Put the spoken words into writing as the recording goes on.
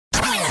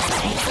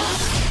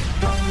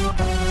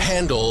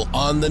Handel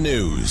on the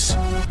news.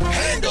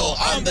 Handel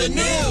on the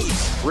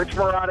news. Rich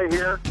Marotta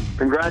here.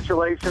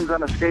 Congratulations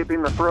on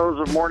escaping the throes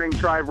of morning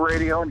drive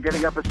radio and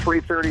getting up at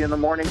 3:30 in the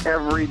morning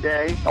every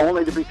day,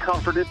 only to be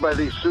comforted by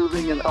these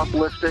soothing and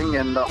uplifting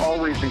and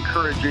always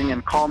encouraging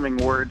and calming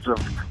words of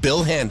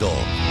Bill Handel.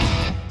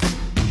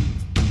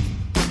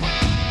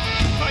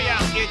 Oh, yeah,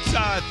 it's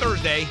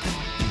Thursday.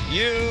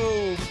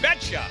 You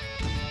betcha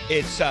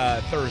it's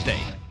Thursday.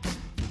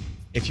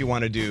 If you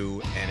want to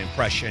do an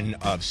impression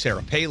of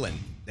Sarah Palin,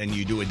 then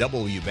you do a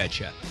double you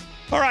betcha.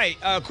 All right,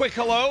 quick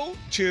hello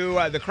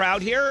to the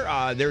crowd here.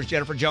 There's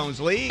Jennifer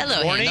Jones-Lee. Hello,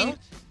 good morning. Handel.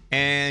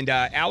 And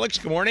Alex,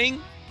 good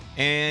morning.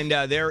 And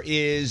there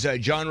is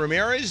John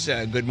Ramirez,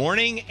 good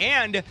morning.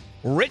 And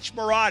Rich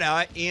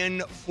Marotta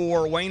in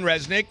for Wayne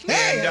Resnick.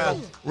 Hey!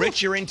 And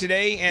Rich, you're in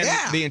today and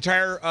the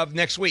entire of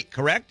next week,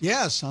 correct?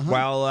 Yes.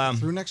 While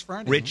through next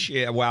Friday. Rich,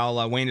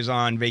 while Wayne is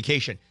on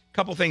vacation.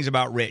 Couple things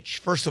about Rich.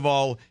 First of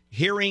all,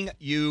 hearing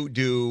you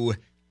do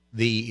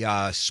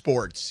the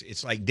sports,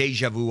 it's like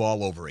deja vu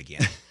all over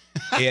again.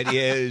 It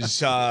is. Is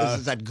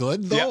that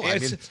good though? Yeah,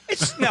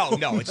 it's not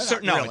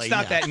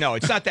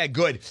that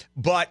good.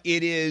 But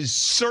it is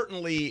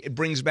certainly. It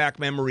brings back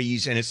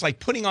memories, and it's like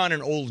putting on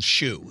an old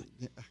shoe,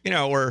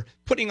 or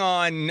putting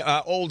on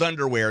old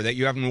underwear that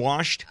you haven't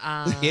washed.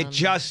 It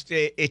just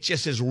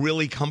is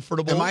really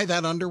comfortable. Am I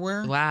that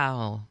underwear?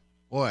 Wow.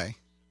 Boy.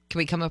 Can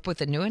we come up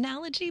with a new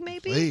analogy,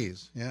 maybe?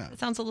 Please, yeah. It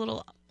sounds a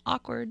little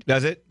awkward.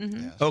 Does it?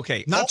 Mm-hmm. Yes.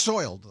 Okay. Not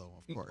soiled, though,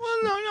 of course.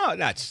 Well, no,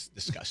 that's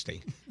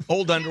disgusting.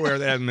 Old underwear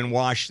that hasn't been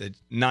washed,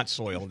 that's not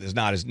soiled, is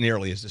not as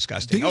nearly as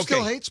disgusting. Do you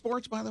still hate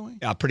sports, by the way?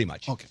 Yeah, pretty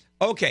much.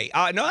 Okay.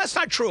 No, that's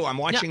not true. I'm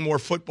watching more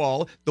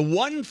football. The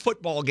one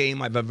football game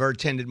I've ever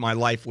attended in my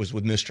life was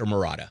with Mr.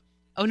 Marotta.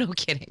 Oh, no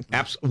kidding.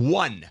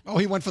 One. Oh,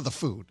 he went for the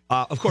food.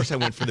 Of course I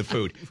went for the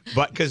food,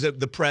 but because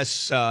the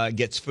press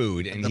gets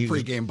food. And the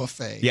pregame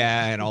buffet.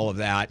 Yeah, and all of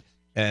that.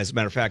 As a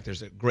matter of fact,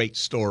 there's a great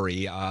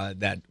story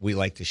that we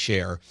like to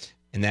share,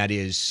 and that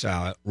is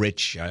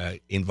Rich.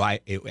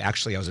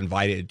 Actually, I was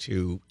invited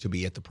to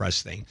be at the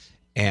press thing,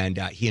 and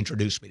he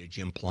introduced me to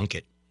Jim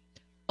Plunkett.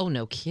 Oh,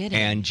 no kidding.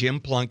 And Jim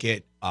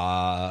Plunkett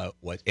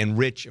and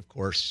Rich, of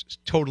course,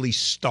 totally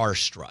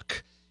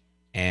starstruck,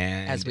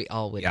 and as we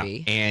all would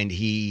be. And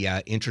he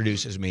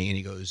introduces me, and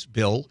he goes,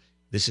 "Bill,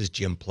 this is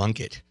Jim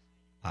Plunkett.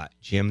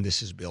 Jim,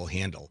 this is Bill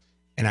Handel."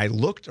 And I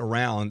looked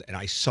around, and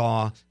I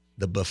saw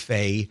the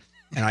buffet.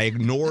 And I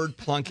ignored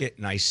Plunkett,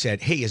 and I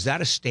said, "Hey, is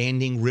that a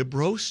standing rib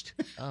roast?"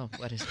 Oh,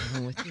 what is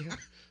wrong with you?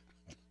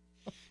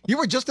 You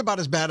were just about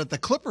as bad at the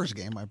Clippers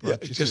game I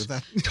brought you to.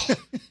 That.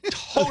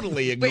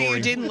 Totally ignoring. But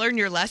you didn't learn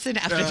your lesson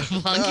after the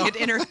Plunkett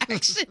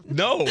interaction?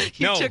 No.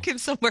 You took him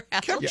somewhere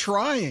else? Kept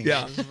trying.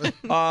 Yeah.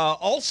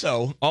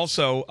 Also, one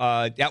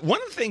of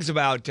the things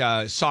about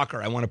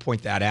soccer, I want to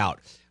point that out.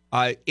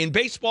 In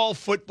baseball,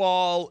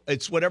 football,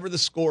 it's whatever the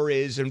score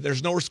is, and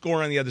there's no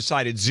score on the other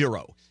side. It's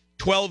 0.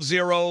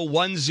 12-0,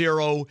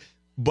 1-0,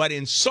 but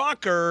in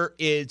soccer,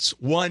 it's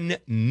 1-0.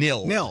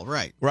 Nil,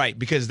 right. Right,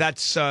 because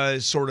that's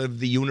sort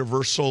of the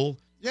universal...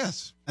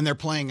 Yes, and they're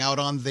playing out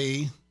on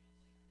the,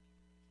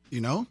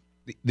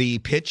 The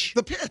pitch?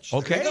 The pitch.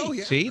 Okay, There you go.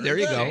 Yeah. see, there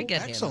you go.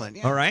 Excellent.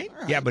 Yeah. All right.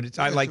 Yeah, but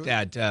I like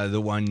that,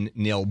 the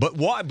 1-0. But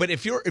why? But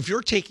if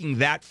you're taking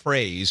that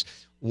phrase,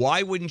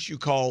 why wouldn't you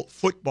call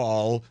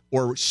football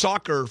or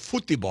soccer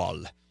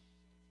football?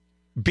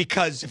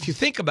 Because if you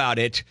think about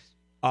it,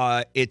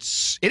 it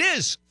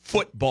is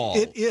football.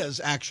 It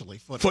is actually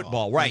football.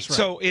 Football, right.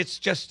 So it's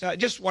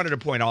just wanted to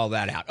point all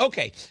that out.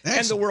 Okay. Excellent.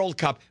 And the World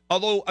Cup,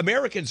 although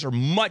Americans are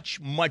much,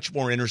 much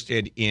more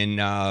interested in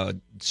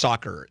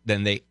soccer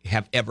than they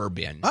have ever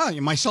been.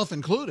 Myself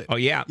included. Oh,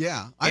 yeah.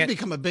 Yeah. I've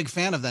become a big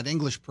fan of that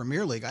English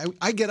Premier League.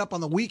 I get up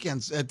on the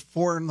weekends at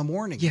 4 in the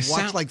morning and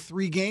watch like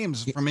 3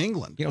 games from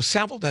England.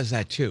 Savile does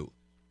that too.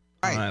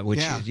 Right.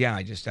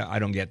 I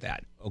don't get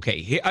that.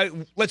 Okay,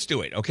 let's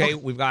do it. Okay,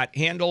 We've got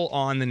Handel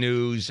on the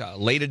news,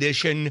 late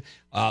edition,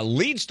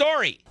 lead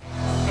story.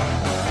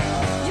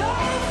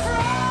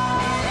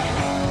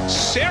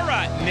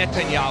 Sarah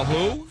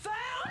Netanyahu,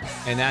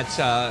 and that's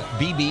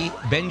Bibi,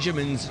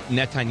 Benjamin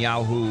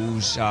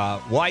Netanyahu's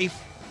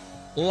wife.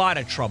 A lot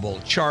of trouble,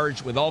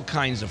 charged with all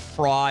kinds of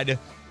fraud.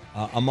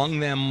 Among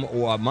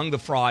the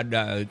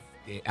fraud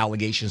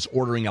allegations,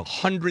 ordering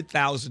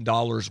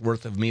 $100,000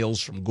 worth of meals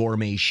from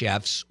gourmet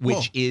chefs,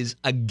 which is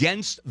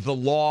against the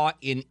law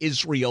in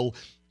Israel.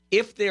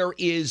 If there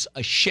is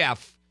a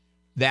chef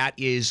that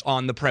is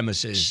on the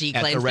premises, she at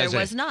claims the residence, there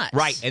was not.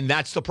 Right, and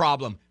that's the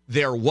problem.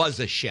 There was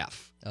a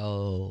chef.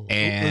 Oh,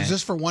 and was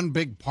this for one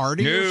big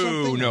party? or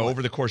something? No,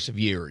 over the course of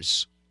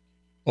years.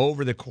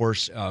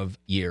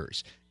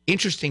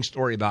 Interesting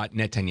story about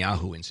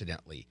Netanyahu,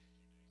 incidentally.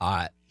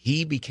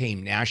 He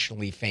became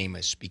nationally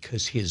famous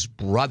because his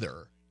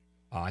brother,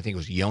 I think it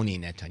was Yoni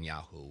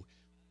Netanyahu,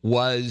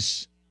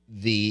 was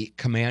the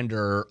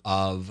commander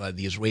of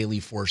the Israeli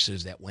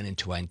forces that went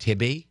into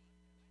Entebbe.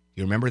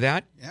 You remember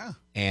that? Yeah.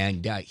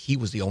 And he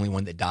was the only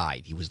one that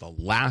died. He was the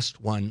last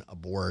one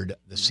aboard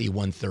the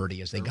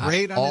C-130 as they got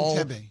raid on all.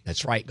 Entebbe.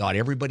 That's right. Got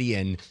everybody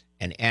in,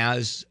 and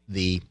as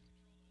the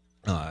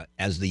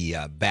as the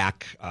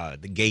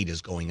the gate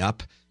is going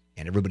up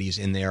and everybody's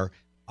in there.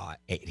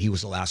 He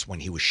was the last one.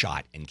 He was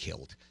shot and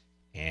killed.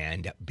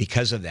 And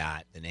because of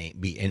that, the name,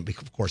 and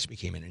of course, it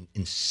became an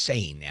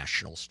insane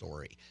national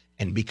story.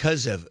 And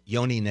because of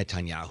Yoni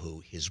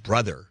Netanyahu, his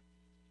brother,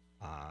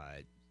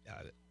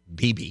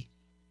 Bibi,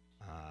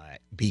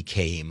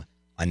 became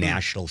a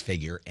national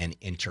figure and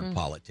entered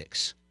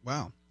politics.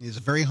 Wow. He's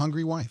a very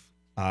hungry wife.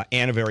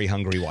 And a very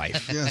hungry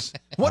wife. Yes.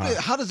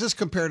 How does this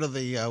compare to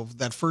the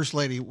that first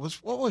lady?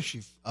 What was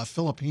she?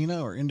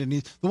 Filipina or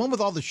Indonesian? The one with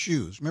all the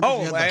shoes.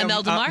 Remember? She had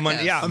Imelda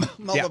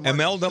Marcos.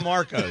 Imelda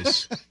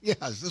Marcos.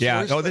 Yes.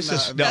 Yeah. Oh,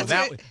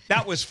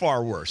 that was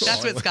far worse.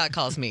 That's what Scott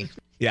calls me.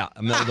 Yeah,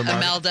 Imelda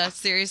Marcos. Imelda,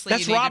 seriously?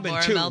 That's you Robin,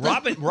 more too.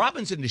 Imelda?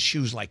 Robin's into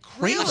shoes like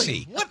crazy.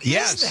 Really? What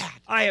yes. is that?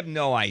 I have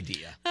no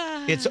idea.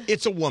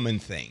 It's a woman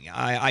thing.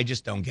 I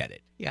just don't get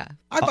it. Yeah.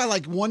 I buy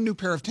like one new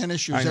pair of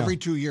tennis shoes every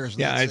 2 years. And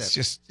Yeah,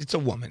 that's it's a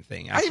woman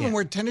thing. I even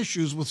wear tennis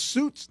shoes with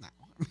suits now.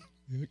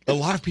 A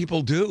lot of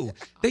people do.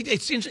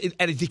 It seems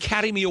at the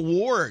Academy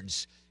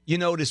Awards, you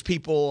notice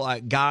people,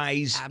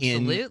 guys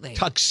Absolutely. in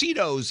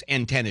tuxedos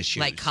and tennis shoes.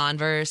 Like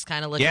Converse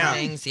kind of looking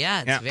things.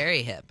 Yeah, it's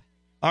very hip.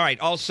 All right.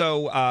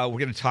 Also, we're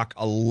going to talk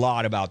a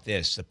lot about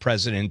this. The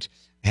president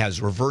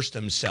has reversed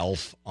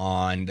himself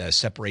on the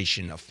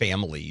separation of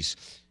families.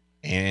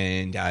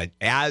 And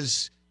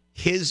as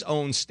his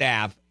own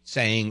staff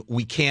saying,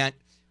 we can't,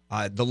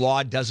 the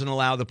law doesn't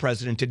allow the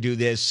president to do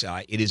this.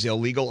 It is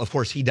illegal. Of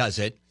course, he does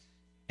it.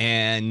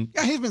 And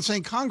yeah, he's been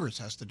saying Congress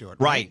has to do it.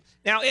 Right.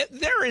 Now,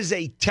 there is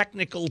a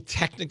technical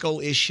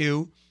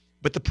issue,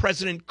 but the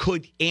president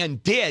could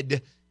and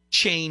did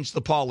change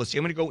the policy.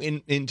 I'm going to go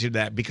into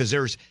that because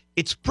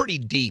it's pretty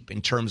deep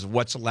in terms of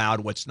what's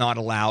allowed, what's not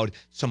allowed,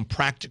 some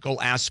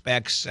practical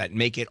aspects that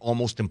make it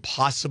almost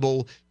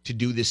impossible to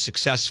do this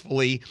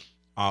successfully.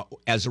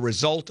 As a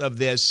result of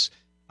this,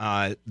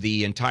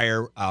 the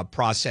entire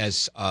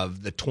process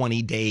of the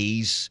 20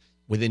 days,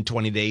 within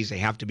 20 days, they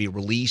have to be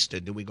released.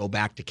 And then we go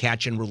back to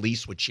catch and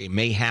release, which they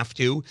may have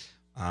to.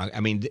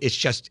 It's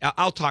just,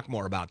 I'll talk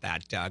more about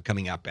that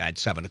coming up at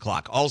 7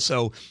 o'clock.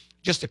 Also,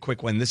 just a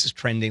quick one. This is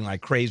trending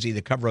like crazy.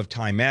 The cover of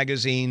Time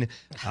magazine.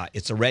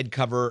 It's a red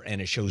cover, and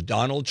it shows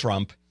Donald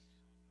Trump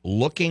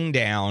looking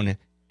down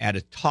at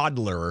a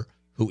toddler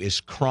who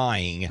is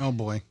crying. Oh,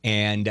 boy.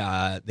 And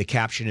the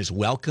caption is,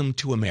 "Welcome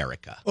to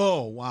America."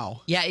 Oh,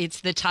 wow. Yeah,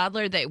 it's the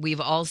toddler that we've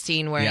all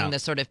seen wearing the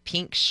sort of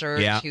pink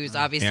shirt who's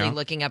obviously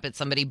looking up at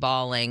somebody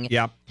bawling.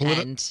 Yeah.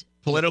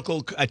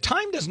 Political.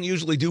 Time doesn't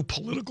usually do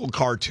political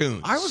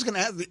cartoons. I was going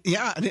to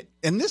add,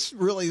 and this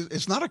really,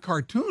 it's not a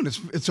cartoon.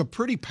 It's a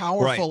pretty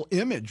powerful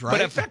image, right? But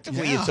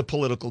effectively, it's a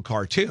political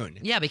cartoon.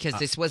 Yeah, because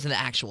this wasn't the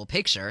actual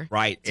picture.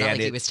 Right. It's not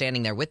like he was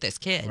standing there with this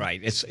kid. Right.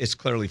 It's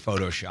clearly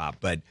Photoshop,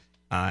 but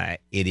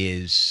it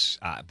is,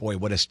 boy,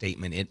 what a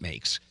statement it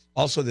makes.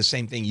 Also, the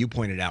same thing you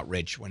pointed out,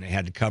 Rich, when they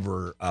had the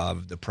cover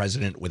of the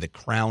president with a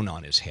crown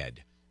on his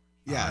head.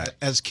 Yeah,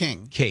 as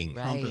king. King.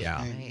 Right.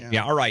 Yeah. Right.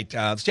 Yeah. All right.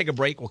 Let's take a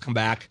break. We'll come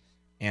back.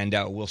 And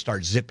we'll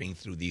start zipping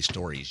through these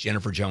stories.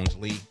 Jennifer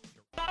Jones-Lee.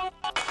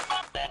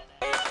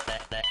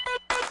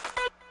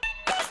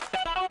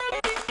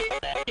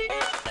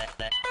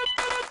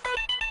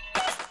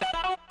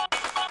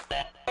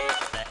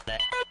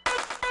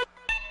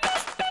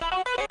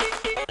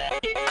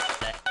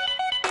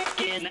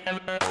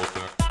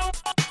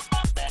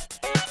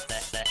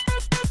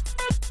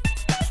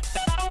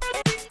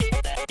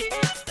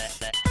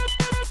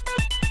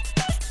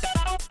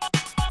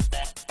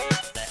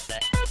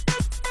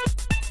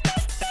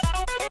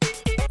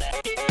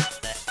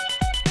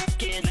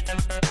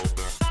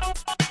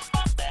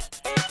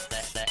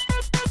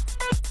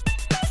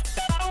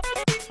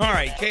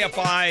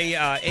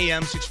 KFI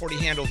AM 640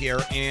 Handel here,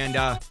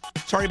 and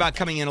sorry about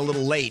coming in a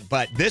little late,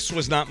 but this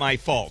was not my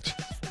fault.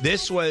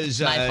 This was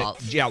my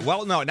fault. Yeah,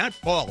 well, no, not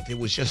fault. It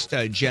was just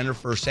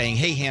Jennifer saying,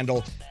 "Hey,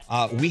 Handel,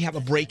 we have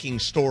a breaking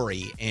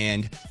story,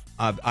 and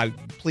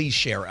please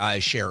share."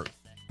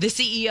 The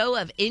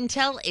CEO of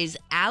Intel is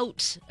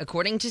out.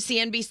 According to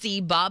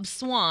CNBC, Bob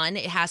Swan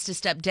has to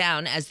step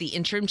down as the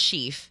interim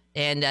chief.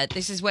 And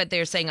this is what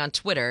they're saying on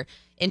Twitter.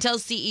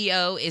 Intel's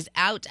CEO is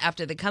out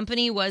after the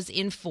company was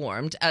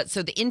informed.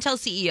 So the Intel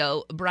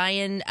CEO,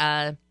 Brian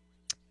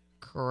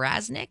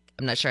Krasnick,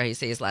 I'm not sure how you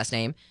say his last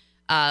name,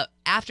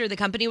 after the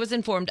company was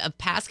informed of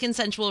past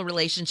consensual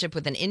relationship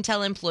with an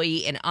Intel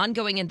employee, an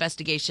ongoing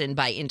investigation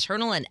by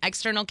internal and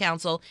external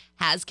counsel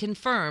has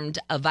confirmed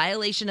a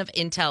violation of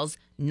Intel's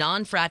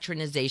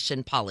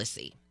non-fraternization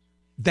policy.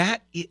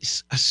 That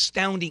is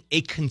astounding.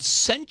 A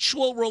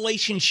consensual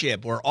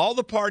relationship where all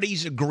the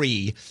parties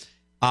agree,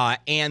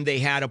 and they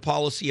had a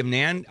policy of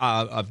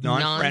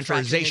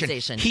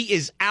non-fraternization. He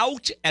is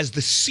out as the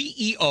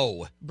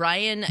CEO.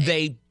 Brian,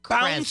 they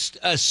bounced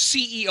a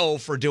CEO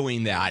for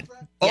doing that.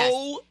 Yes.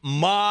 Oh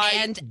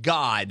my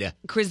God,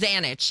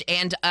 Krasnick,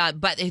 and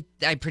but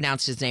I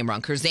pronounced his name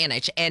wrong.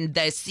 Krasnick, and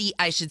the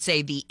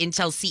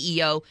Intel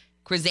CEO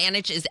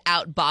Krasnick is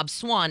out. Bob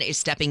Swan is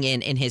stepping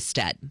in his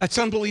stead. That's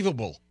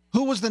unbelievable.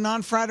 Who was the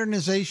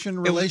non-fraternization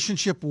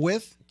relationship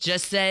with?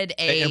 Just said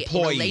An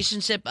employee.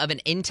 relationship of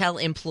an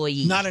Intel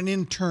employee. Not an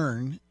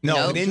intern.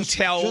 No, Nope. an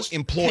Intel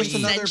employee. Just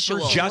another Sensual.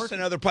 person Just working.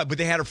 another part, but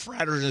they had a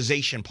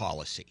fraternization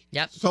policy.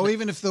 Yep. So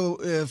even if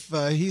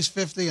he's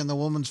 50 and the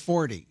woman's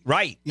 40,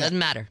 Right. Doesn't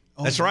matter.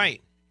 That's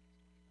right.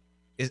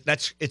 It's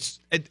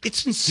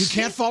insane. you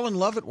can't fall in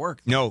love at work.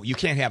 No, you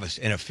can't have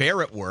an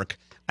affair at work.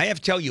 I have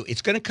to tell you,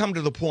 it's going to come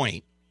to the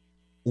point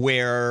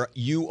where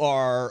you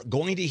are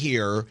going to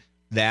hear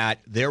that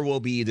there will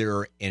be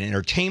either an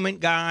entertainment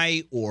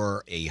guy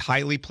or a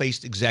highly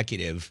placed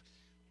executive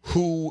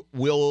who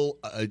will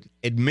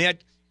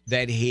admit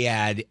that he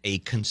had a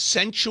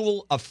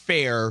consensual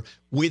affair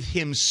with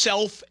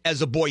himself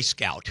as a Boy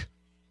Scout.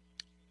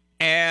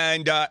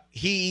 And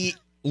he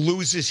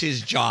loses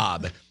his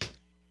job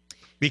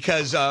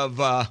because of...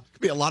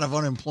 Could be a lot of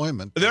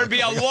unemployment. there'd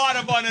be a lot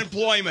of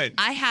unemployment.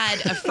 I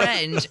had a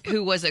friend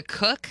who was a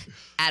cook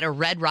at a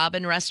Red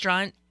Robin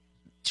restaurant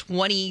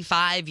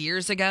 25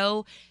 years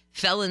ago,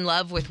 fell in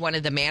love with one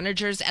of the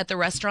managers at the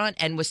restaurant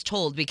and was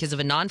told because of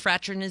a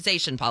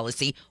non-fraternization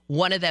policy,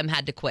 one of them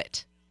had to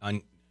quit.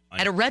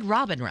 At a Red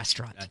Robin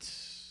restaurant.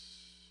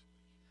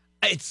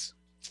 It's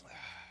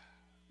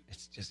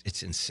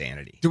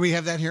insanity. Do we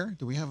have that here?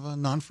 Do we have a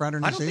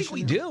non-fraternization? I don't think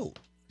we do.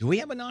 Do we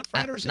have a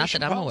non-fraternization Not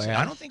that I'm policy? aware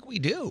of. I don't think we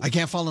do. I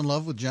can't fall in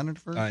love with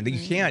Jennifer?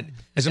 You can't.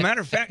 As a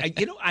matter of fact, I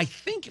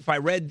think if I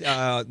read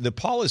the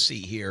policy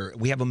here,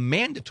 we have a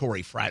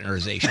mandatory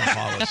fraternization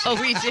policy.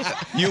 Oh, we do.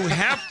 You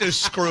have to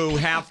screw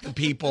half the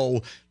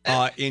people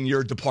in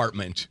your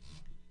department.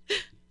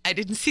 I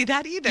didn't see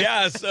that either.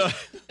 Yes.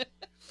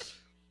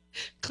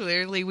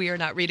 Clearly, we are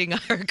not reading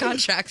our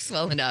contracts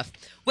well enough.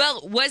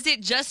 Well, was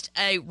it just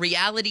a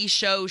reality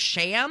show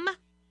sham?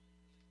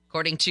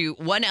 According to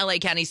one LA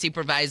County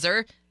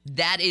supervisor,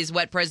 that is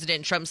what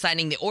President Trump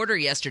signing the order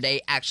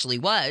yesterday actually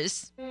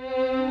was. No,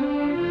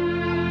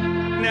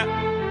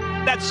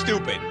 that's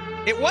stupid.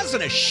 It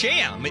wasn't a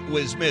sham. It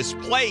was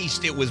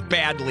misplaced. It was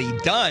badly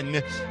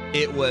done.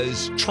 It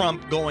was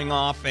Trump going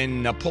off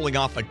and pulling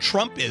off a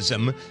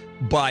Trumpism.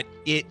 But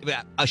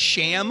a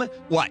sham?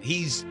 What?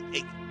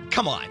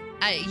 Come on.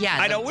 Yeah.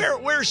 I know.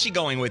 Where is she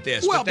going with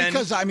this? Well, But then,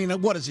 because, I mean,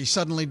 what, has he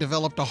suddenly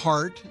developed a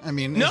heart? I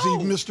mean, No. is he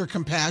Mr.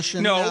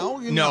 Compassion now?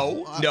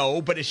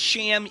 No. But a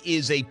sham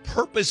is a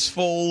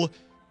purposeful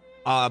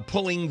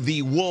pulling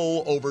the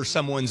wool over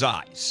someone's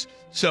eyes.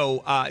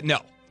 So,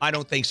 no, I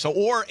don't think so.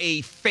 Or a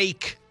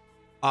fake,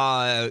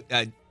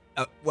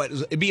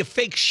 it'd be a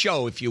fake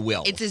show, if you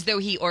will. It's as though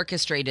he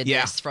orchestrated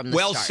this from the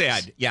well start.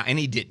 said. Yeah, and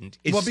he didn't.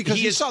 Well,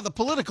 because you saw the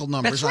political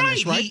numbers That's on right.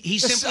 this, right? He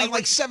simply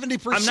like 70%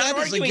 I'm not is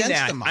arguing against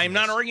that. him. on I'm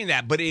not this. arguing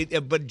that.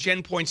 But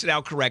Jen points it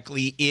out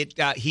correctly.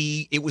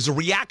 It was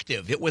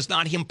reactive. It was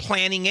not him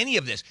planning any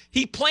of this.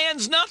 He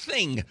plans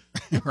nothing.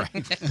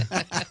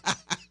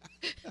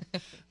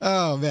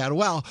 Oh, man.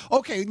 Well,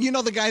 okay. You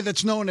know the guy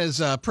that's known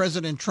as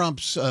President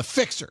Trump's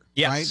fixer,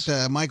 Yes.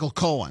 right? Michael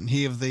Cohen.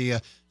 He of the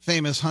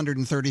famous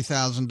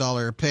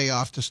 $130,000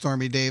 payoff to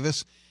Stormy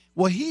Davis.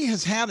 Well, he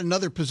has had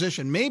another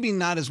position. Maybe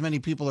not as many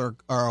people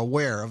are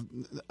aware of,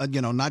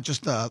 not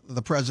just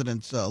the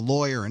president's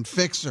lawyer and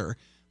fixer,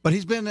 but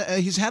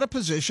he's had a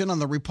position on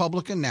the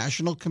Republican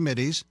National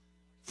Committee's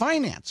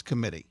Finance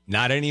Committee.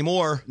 Not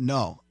anymore.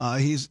 No,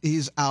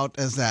 he's out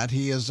as that.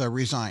 He has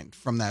resigned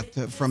from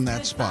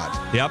that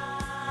spot. Yep.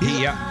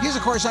 He's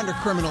of course under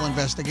criminal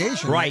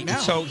investigation right now.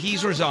 So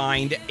he's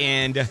resigned,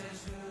 and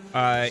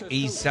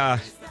he's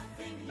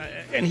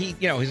and he,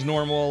 his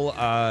normal,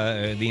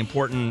 the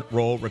important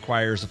role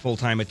requires the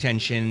full-time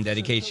attention,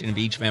 dedication of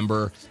each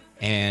member,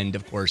 and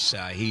of course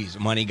he's a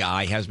money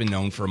guy, has been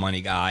known for a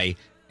money guy,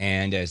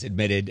 and has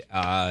admitted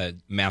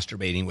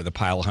masturbating with a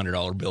pile of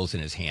 $100 bills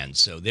in his hands.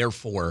 So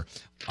therefore,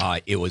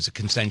 it was a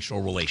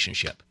consensual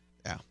relationship.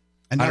 Yeah.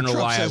 And I don't know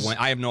Trump why says, I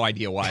went. I have no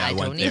idea why I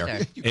went don't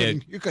there. either.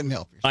 You couldn't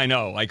help yourself. I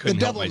know. I couldn't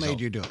The help devil myself.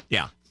 made you do it.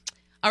 Yeah.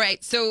 All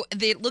right, so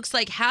it looks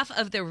like half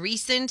of the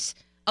recent,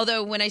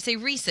 although when I say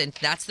recent,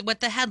 that's what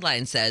the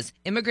headline says,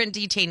 immigrant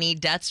detainee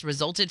deaths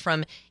resulted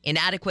from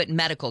inadequate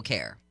medical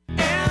care.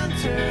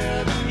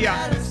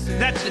 Yeah.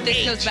 That's But this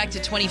 8. goes back to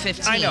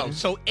 2015. I know.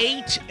 So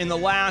 8 in the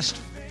last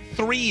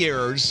 3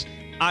 years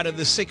out of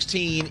the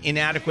 16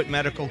 inadequate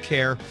medical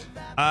care.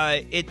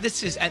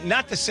 This is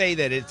not to say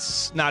that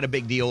it's not a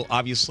big deal,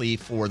 obviously,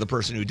 for the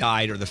person who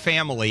died or the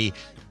family.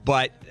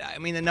 But, I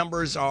mean, the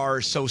numbers are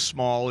so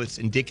small, it's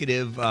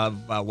indicative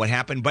of what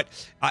happened. But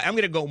I'm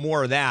going to go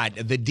more of that.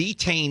 The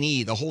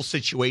detainee, the whole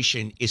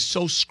situation is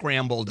so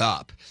scrambled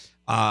up.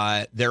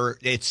 They're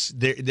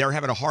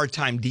having a hard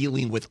time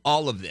dealing with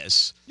all of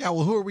this. Yeah,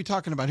 well, who are we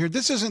talking about here?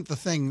 This isn't the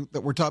thing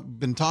that we're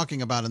been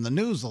talking about in the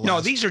news the last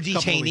No, these are couple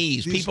of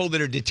detainees, weeks. people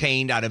that are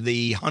detained out of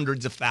the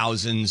hundreds of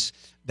thousands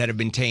that have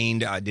been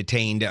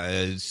detained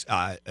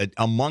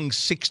among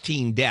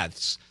 16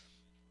 deaths.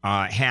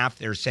 Half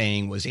they're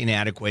saying was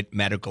inadequate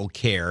medical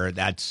care.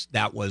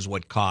 That was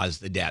what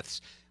caused the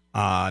deaths.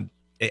 And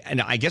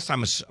I guess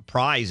I'm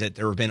surprised that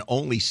there have been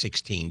only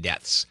 16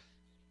 deaths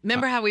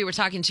Remember how we were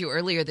talking to you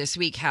earlier this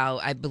week, how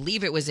I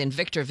believe it was in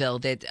Victorville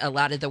that a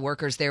lot of the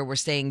workers there were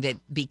saying that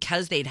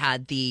because they'd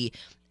had the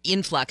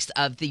influx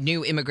of the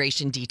new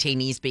immigration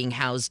detainees being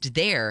housed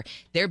there,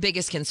 their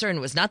biggest concern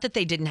was not that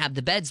they didn't have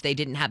the beds, they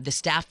didn't have the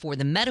staff for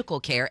the medical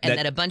care, and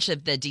that a bunch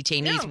of the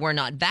detainees were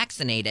not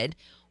vaccinated.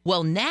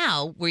 Well,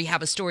 now we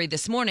have a story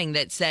this morning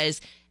that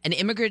says an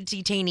immigrant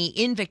detainee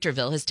in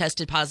Victorville has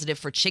tested positive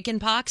for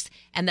chickenpox,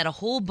 and that a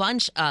whole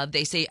bunch of,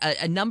 they say,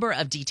 a number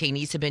of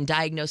detainees have been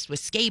diagnosed with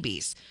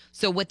scabies.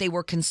 So what they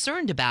were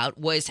concerned about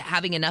was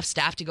having enough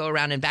staff to go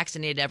around and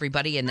vaccinate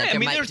everybody, and that there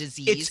might be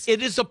disease.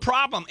 It is a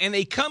problem, and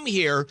they come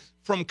here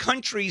from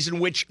countries in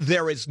which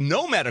there is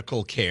no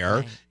medical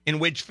care, in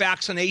which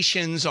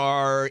vaccinations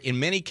are, in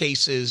many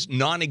cases,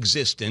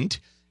 non-existent.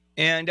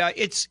 And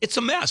it's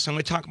a mess. I'm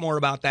going to talk more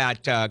about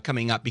that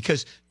coming up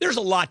because there's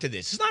a lot to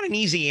this. It's not an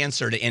easy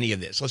answer to any of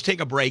this. Let's take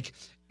a break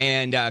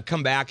and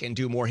come back and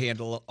do more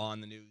Handel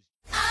on the news.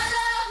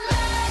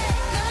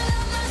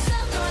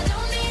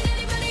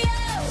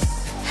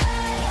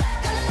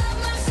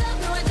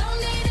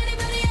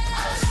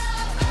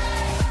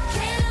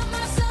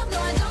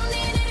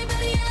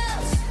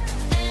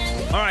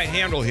 All right,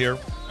 Handel here.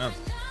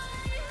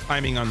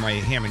 Timing on my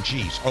ham and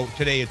cheese. Oh,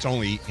 today it's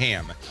only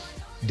ham.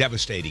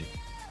 Devastating.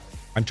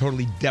 I'm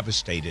totally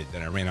devastated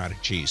that I ran out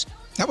of cheese.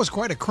 That was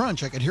quite a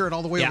crunch. I could hear it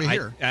all the way over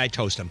here. I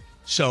toast them.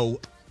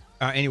 So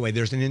anyway,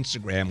 there's an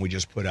Instagram we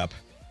just put up,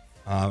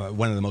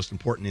 one of the most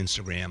important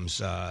Instagrams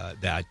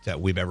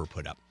that we've ever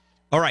put up.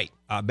 All right,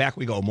 back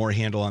we go. More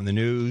Handel on the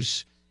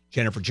news.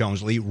 Jennifer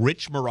Jones-Lee,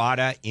 Rich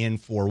Marotta in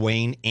for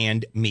Wayne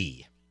and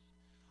me.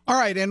 All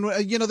right, and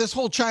this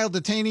whole child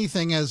detainee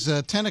thing has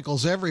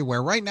tentacles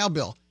everywhere. Right now,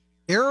 Bill,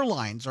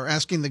 airlines are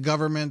asking the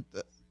government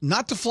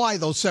not to fly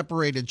those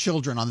separated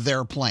children on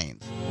their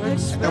planes.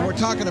 And we're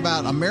talking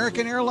about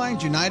American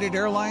Airlines, United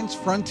Airlines,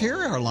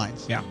 Frontier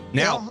Airlines. Yeah.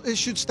 Now, they'll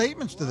issued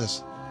statements to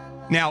this.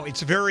 Now,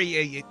 it's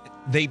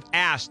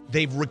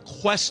they've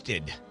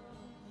requested.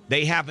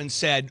 They haven't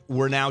said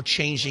we're now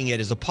changing it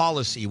as a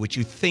policy, which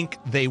you think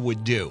they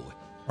would do,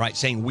 right?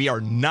 Saying we are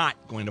not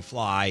going to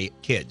fly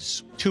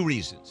kids. Two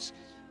reasons.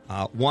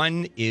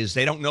 One is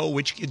they don't know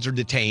which kids are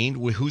detained,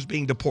 who's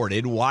being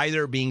deported, why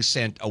they're being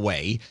sent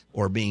away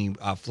or being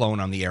flown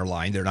on the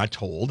airline. They're not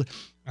told.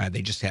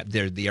 They just have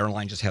the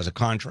airline just has a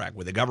contract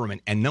with the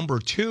government. And number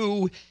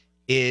two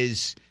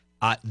is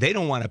they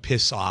don't want to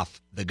piss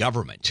off the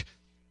government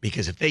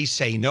because if they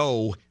say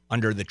no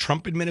under the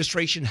Trump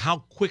administration, how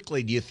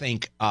quickly do you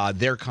think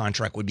their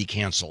contract would be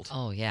canceled?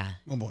 Oh, yeah.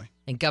 Oh, boy.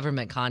 And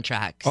government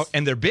contracts. Oh,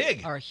 and they're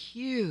big. Are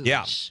huge.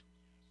 Yeah.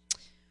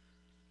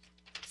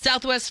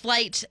 Southwest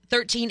Flight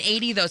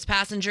 1380, those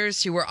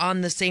passengers who were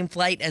on the same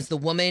flight as the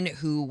woman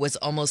who was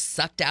almost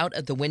sucked out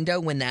of the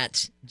window when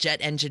that jet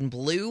engine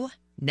blew,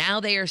 now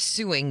they are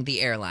suing the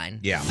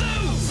airline. Yeah.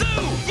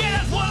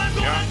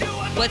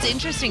 What's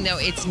interesting, though,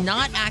 it's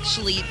not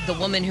actually the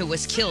woman who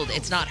was killed.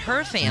 It's not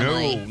her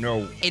family.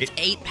 No. It's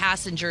 8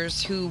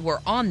 passengers who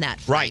were on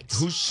that flight. Right,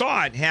 who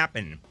saw it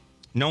happen.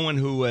 No one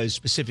who was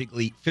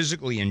specifically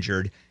physically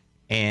injured.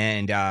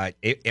 And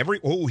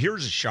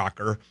here's a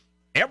shocker.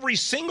 Every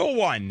single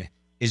one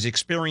is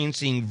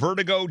experiencing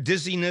vertigo,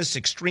 dizziness,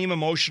 extreme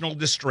emotional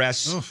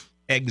distress,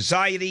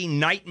 anxiety,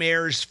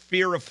 nightmares,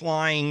 fear of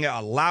flying,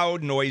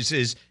 loud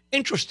noises.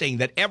 Interesting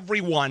that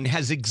everyone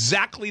has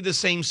exactly the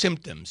same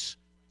symptoms.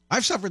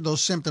 I've suffered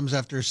those symptoms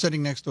after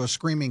sitting next to a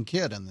screaming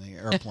kid in the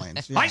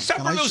airplanes. Yeah. I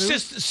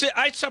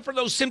suffer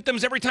those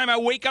symptoms every time I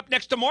wake up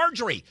next to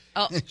Marjorie.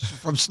 Oh.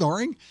 From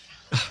snoring?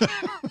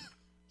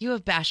 You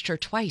have bashed her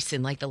twice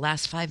in like the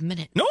last 5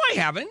 minutes. No, I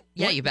haven't.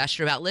 Yeah, you bashed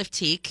her about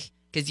Liftique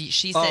because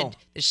she said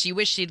that she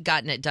wished she'd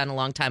gotten it done a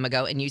long time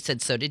ago, and you said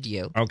so did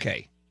you.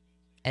 Okay.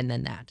 And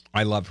then that.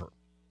 I love her.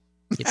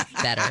 It's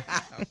better.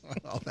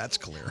 Oh, that's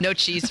clear. No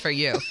cheese for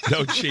you.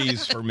 No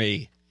cheese for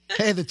me.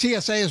 Hey, the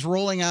TSA is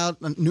rolling out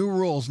new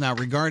rules now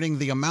regarding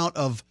the amount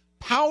of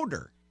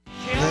powder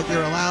that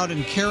they're allowed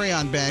in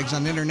carry-on bags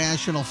on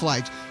international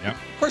flights. Yep.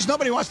 Of course,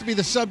 nobody wants to be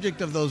the subject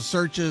of those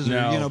searches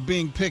or,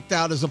 being picked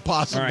out as a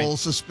possible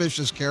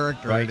suspicious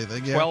character or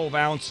anything. Yeah. 12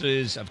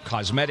 ounces of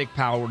cosmetic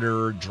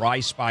powder, dry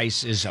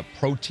spices, a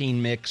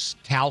protein mix,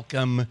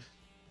 talcum,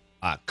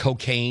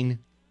 cocaine,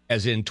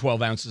 as in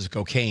 12 ounces of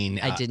cocaine.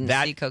 I didn't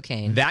see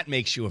cocaine. That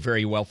makes you a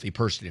very wealthy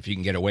person if you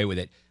can get away with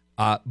it.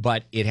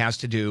 But it has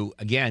to do,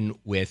 again,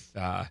 with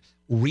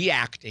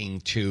reacting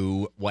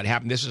to what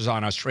happened. This is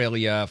on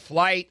Australia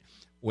flight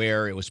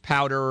where it was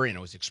powder and it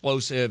was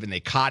explosive and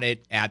they caught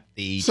it at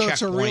the checkpoint.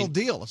 So it's a real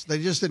deal.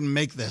 They just didn't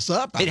make this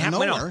up out of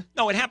nowhere.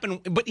 No, it happened.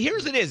 But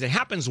here's it is. It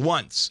happens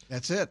once.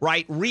 That's it.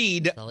 Right?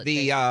 Read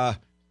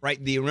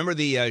remember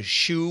the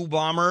shoe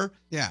bomber?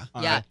 Yeah.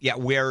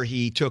 Where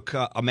he took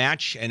a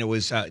match and it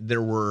was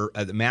there were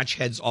the match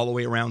heads all the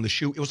way around the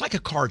shoe. It was like a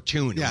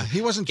cartoon. Yeah,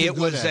 he wasn't too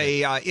good at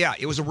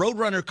it. It was a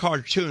Roadrunner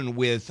cartoon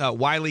with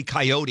Wile E.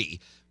 Coyote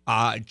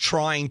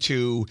trying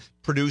to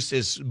produce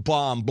this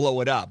bomb,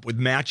 blow it up with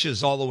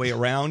matches all the way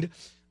around.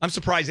 I'm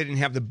surprised they didn't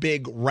have the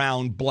big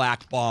round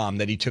black bomb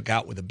that he took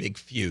out with a big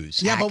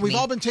fuse. Yeah, but we've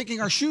all been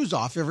taking our shoes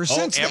off ever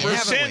since. Ever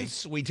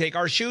since we take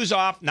our shoes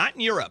off, not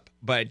in Europe,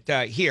 but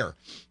here,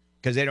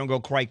 because they don't go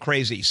quite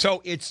crazy.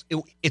 So it's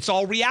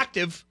all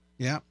reactive.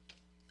 Yeah.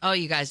 Oh,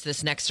 you guys,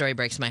 this next story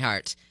breaks my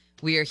heart.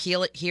 We are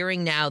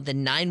hearing now the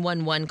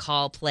 911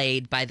 call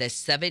played by the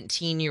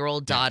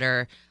 17-year-old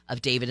daughter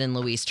of David and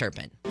Louise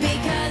Turpin.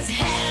 Because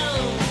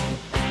hell.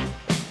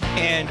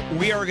 And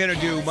we are going to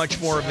do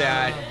much more of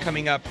that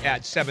coming up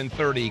at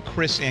 7:30.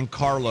 Chris and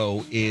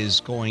Carlo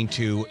is going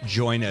to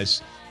join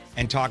us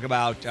and talk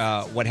about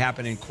what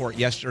happened in court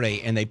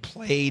yesterday. And they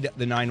played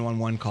the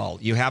 911 call.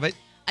 You have it?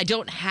 I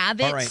don't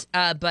have it, All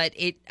right. but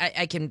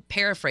I can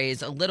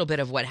paraphrase a little bit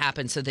of what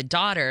happened. So the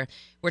daughter,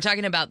 we're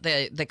talking about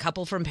the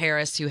couple from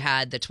Paris who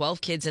had the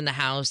 12 kids in the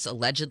house,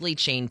 allegedly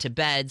chained to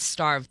beds,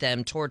 starved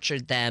them,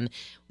 tortured them.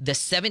 The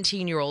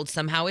 17-year-old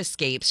somehow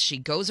escapes. She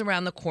goes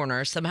around the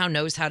corner, somehow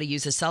knows how to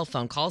use a cell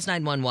phone, calls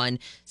 911,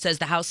 says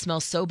the house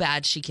smells so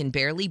bad she can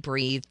barely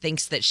breathe,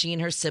 thinks that she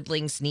and her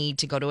siblings need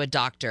to go to a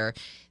doctor.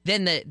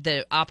 Then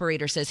the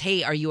operator says,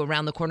 hey, are you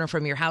around the corner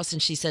from your house?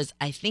 And she says,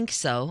 I think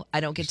so. I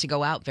don't get to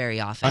go out very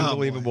often.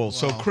 Unbelievable. Wow.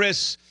 So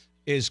Chris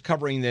is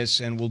covering this,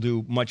 and we'll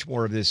do much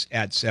more of this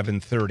at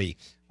 7:30.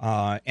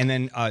 And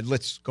then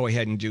let's go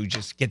ahead and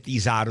just get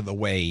these out of the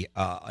way.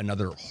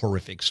 Another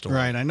horrific story.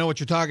 Right. I know what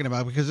you're talking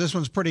about because this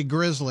one's pretty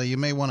grisly. You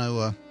may want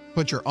to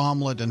put your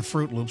omelet and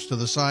Fruit Loops to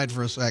the side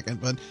for a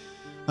second. But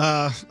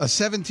a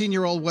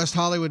 17-year-old West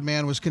Hollywood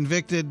man was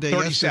convicted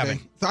yesterday.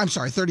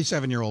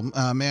 37-year-old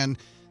man.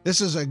 This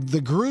is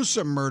the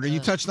gruesome murder. You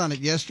touched on it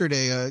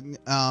yesterday.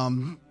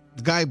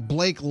 The guy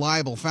Blake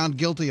Leibel found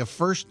guilty of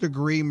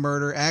first-degree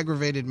murder,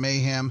 aggravated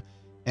mayhem,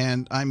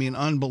 and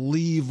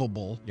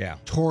unbelievable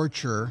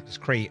torture. It's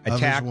crazy. Of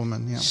Attacked, his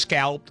woman, yeah.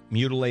 Scalped,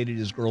 mutilated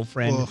his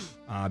girlfriend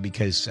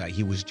because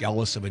he was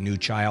jealous of a new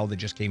child that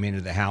just came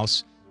into the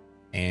house,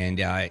 and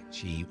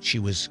she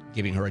was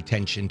giving her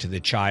attention to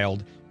the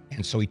child,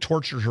 and so he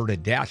tortured her to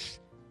death.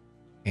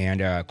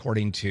 And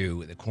according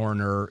to the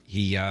coroner,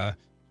 it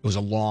was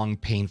a long,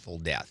 painful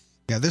death.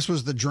 Yeah, this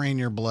was the drain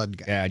your blood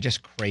guy. Yeah,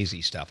 just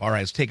crazy stuff. All right,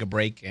 let's take a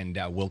break, and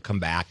we'll come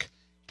back.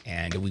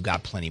 And we've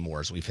got plenty more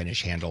as we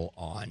finish Handel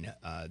on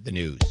the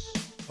news.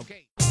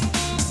 Okay.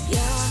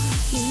 Yeah,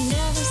 you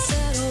never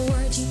said a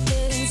word, you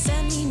didn't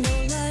send me no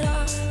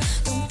letter.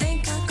 Don't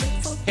think I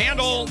could forget.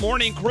 Handel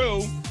Morning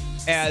Crew,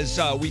 as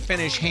we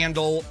finish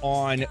Handel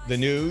on the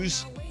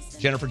news.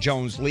 Jennifer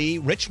Jones-Lee,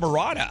 Rich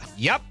Marotta.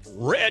 Yep,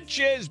 Rich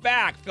is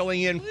back,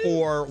 filling in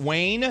for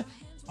Wayne.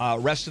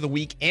 Rest of the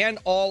week and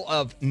all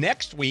of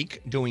next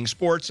week doing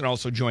sports, and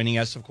also joining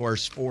us, of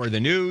course, for the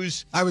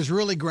news. I was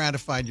really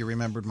gratified you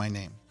remembered my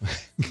name.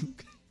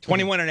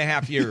 21 and a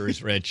half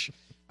years, Rich.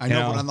 I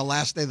know, but on the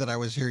last day that I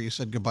was here, you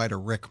said goodbye to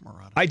Rick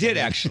Marotta. I did,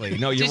 actually.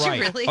 No, you're Did you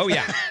right. really? Oh,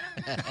 yeah.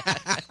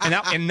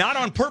 and not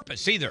on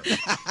purpose, either.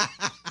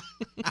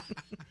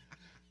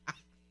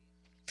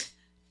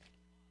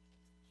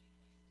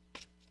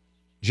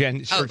 Jen,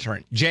 it's your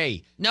turn.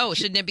 Jay. No,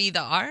 shouldn't it be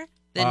the R?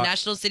 The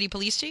National City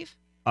Police Chief?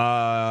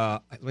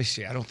 Let me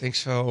see. I don't think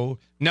so.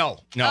 No.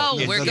 Oh,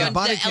 It's we're the going to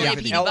body the cam.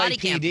 LAPD body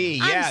cam.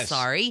 LAPD, I'm yes.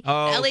 sorry.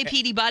 Oh, okay.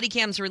 LAPD body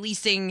cam's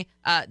releasing,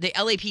 the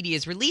LAPD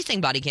is releasing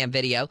body cam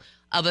video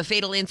of a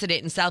fatal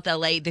incident in South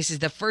LA. This is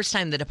the first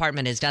time the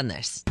department has done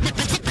this.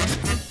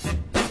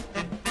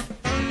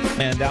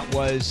 And that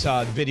was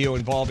the video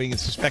involving a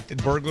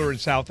suspected burglar in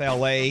South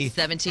LA.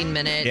 17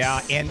 minutes.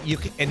 Yeah, and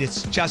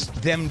it's just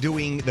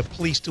the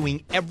police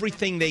doing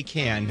everything they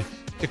can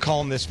to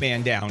calm this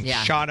man down.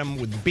 Yeah. Shot him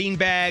with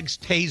beanbags,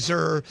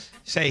 taser,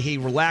 say, hey,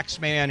 relax,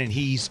 man, and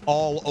he's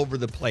all over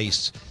the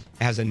place.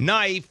 Has a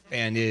knife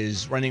and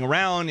is running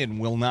around and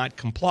will not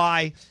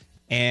comply.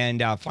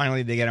 And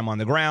finally, they get him on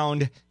the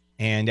ground,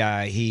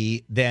 and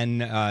he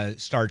then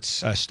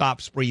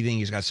stops breathing.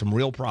 He's got some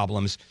real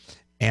problems.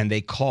 And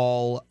they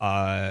call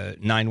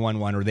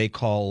 911, or they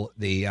call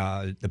the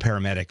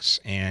paramedics,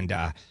 and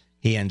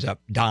he ends up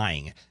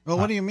dying. Well,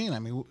 what do you mean? I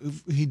mean,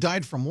 he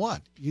died from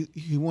what?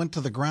 He went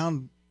to the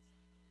ground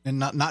and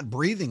not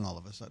breathing all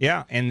of a sudden.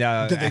 Yeah, and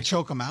Did they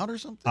choke him out or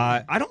something?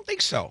 I don't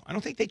think so. I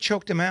don't think they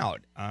choked him out.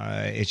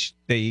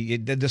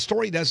 The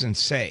story doesn't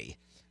say,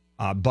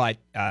 but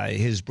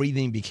his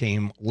breathing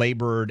became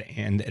labored,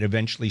 and it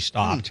eventually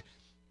stopped.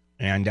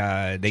 And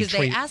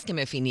they asked him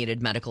if he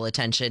needed medical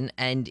attention,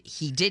 and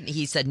he didn't.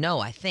 He said no,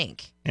 I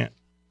think. Yeah.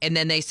 And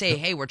then they say,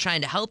 hey, we're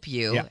trying to help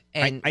you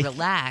and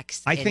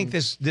relax. I think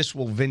this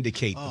will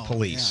vindicate the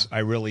police. Yeah.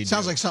 I really do.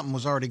 Sounds like something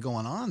was already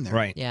going on there.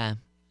 Right. Yeah.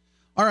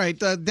 All right.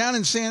 Down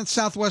in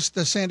southwest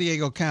San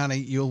Diego County,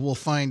 you will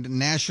find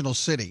National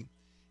City.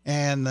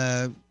 And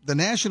the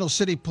National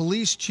City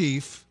police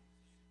chief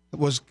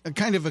was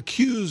kind of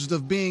accused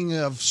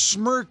of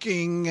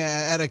smirking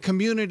at a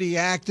community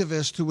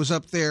activist who was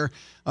up there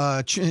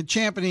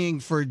championing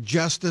for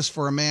justice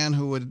for a man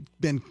who had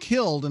been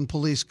killed in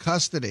police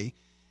custody.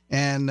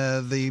 And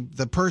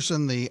the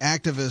person, the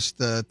activist,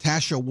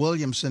 Tasha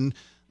Williamson,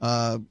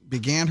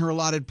 began her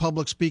allotted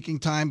public speaking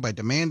time by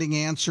demanding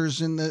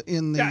answers in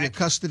the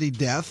custody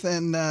death,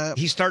 and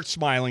he starts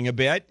smiling a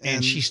bit,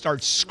 and she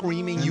starts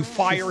screaming, "You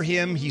fire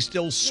him!" He's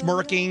still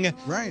smirking.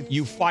 Right.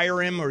 You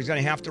fire him, or he's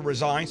going to have to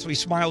resign. So he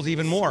smiles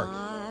even more,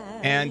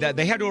 and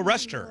they had to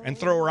arrest her and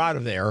throw her out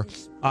of there.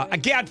 A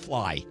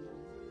gadfly.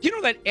 You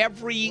know that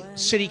every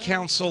city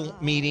council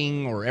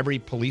meeting or every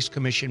police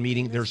commission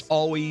meeting, there's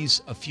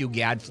always a few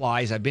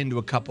gadflies. I've been to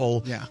a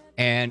couple. Yeah.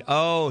 And,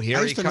 here he comes.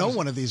 I used to know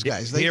one of these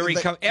guys. Here he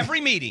comes.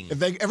 Every meeting.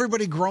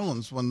 Everybody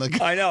groans when the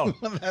I know.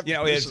 when that You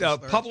know, person it's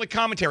starts. public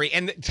commentary.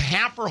 And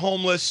half are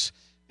homeless.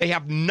 They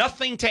have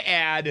nothing to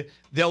add.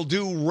 They'll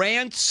do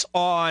rants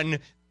on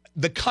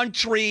the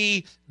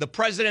country, the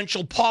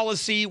presidential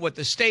policy, what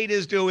the state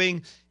is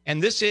doing.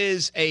 And this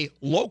is a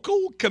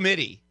local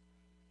committee.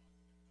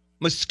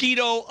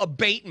 Mosquito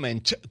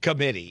Abatement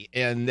Committee,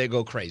 and they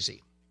go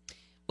crazy.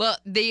 Well,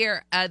 the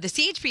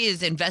CHP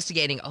is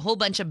investigating a whole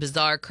bunch of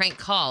bizarre crank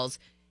calls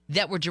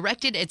that were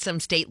directed at some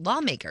state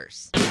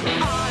lawmakers. This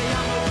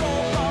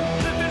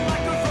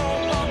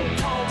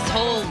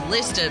whole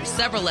list of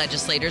several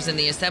legislators in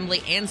the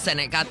Assembly and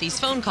Senate got these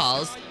phone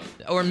calls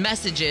or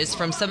messages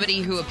from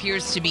somebody who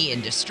appears to be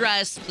in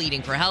distress,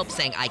 pleading for help,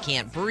 saying, "I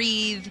can't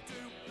breathe."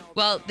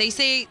 Well, they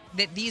say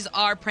that these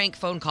are prank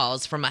phone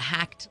calls from a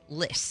hacked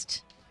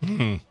list.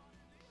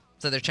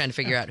 So they're trying to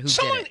figure out who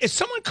did it. If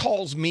someone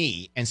calls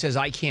me and says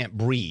I can't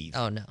breathe,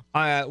 Oh, no.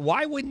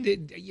 Why wouldn't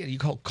it? You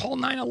call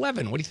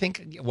 911. What do you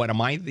think? What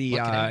am I the?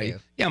 What can I do?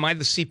 Yeah, am I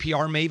the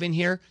CPR maven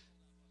here?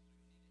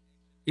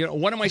 You know,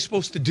 what am I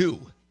supposed to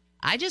do?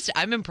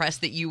 I'm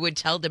impressed that you would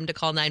tell them to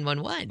call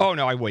 911. Oh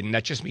no, I wouldn't.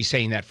 That's just me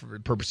saying that for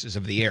purposes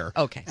of the air.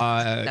 Okay,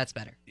 that's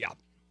better. Yeah.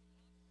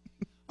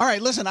 All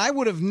right, listen, I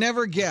would have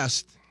never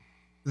guessed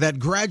that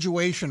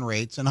graduation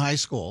rates in high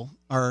school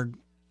are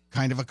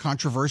kind of a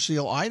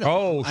controversial item.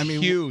 Oh, I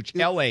mean, huge.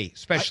 L.A.,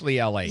 especially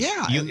L.A.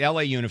 Yeah.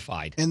 L.A.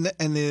 Unified. And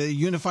the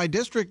Unified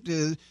District,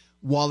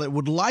 while it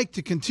would like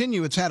to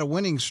continue, it's had a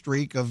winning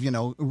streak of,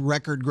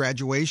 record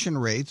graduation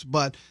rates,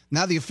 but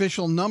now the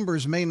official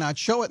numbers may not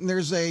show it, and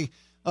there's a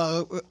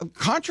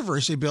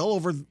controversy, Bill,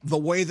 over the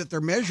way that they're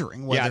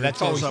measuring whether it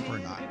goes up or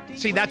not.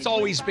 See, that's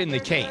always been the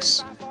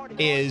case,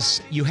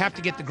 is you have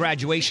to get the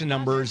graduation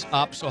numbers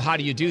up, so how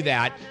do you do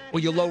that?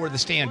 Well, you lower the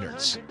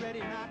standards.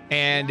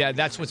 And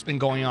that's what's been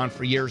going on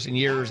for years and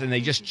years. And they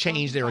just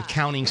changed their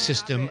accounting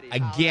system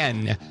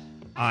again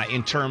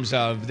in terms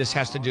of this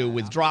has to do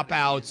with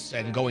dropouts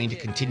and going to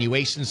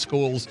continuation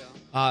schools.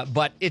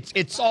 But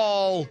it's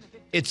all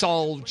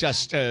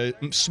just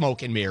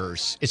smoke and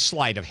mirrors. It's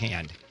sleight of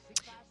hand.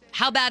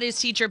 How bad is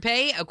teacher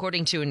pay?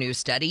 According to a new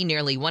study,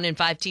 nearly 1 in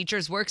 5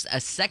 teachers works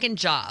a second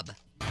job.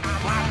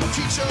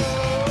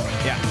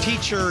 Yeah,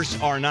 teachers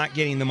are not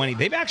getting the money.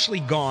 They've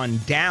actually gone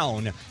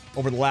down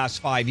over the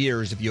last 5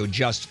 years if you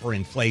adjust for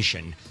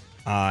inflation,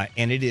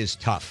 and it is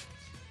tough.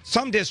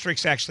 Some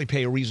districts actually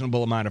pay a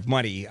reasonable amount of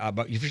money,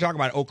 but if you're talking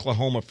about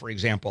Oklahoma, for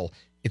example,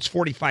 it's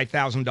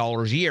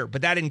 $45,000 a year,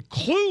 but that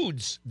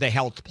includes the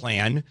health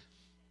plan,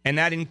 and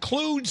that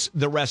includes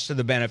the rest of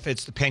the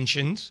benefits, the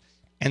pensions,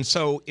 and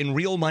so in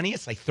real money,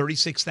 it's like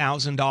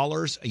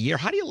 $36,000 a year.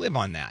 How do you live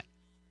on that?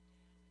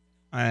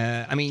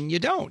 I mean, you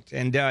don't,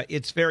 and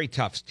it's very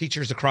tough.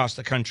 Teachers across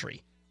the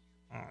country,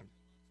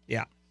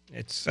 yeah.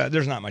 It's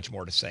there's not much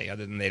more to say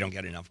other than they don't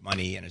get enough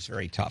money, and it's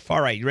very tough.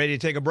 All right, you ready to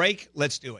take a break? Let's do it.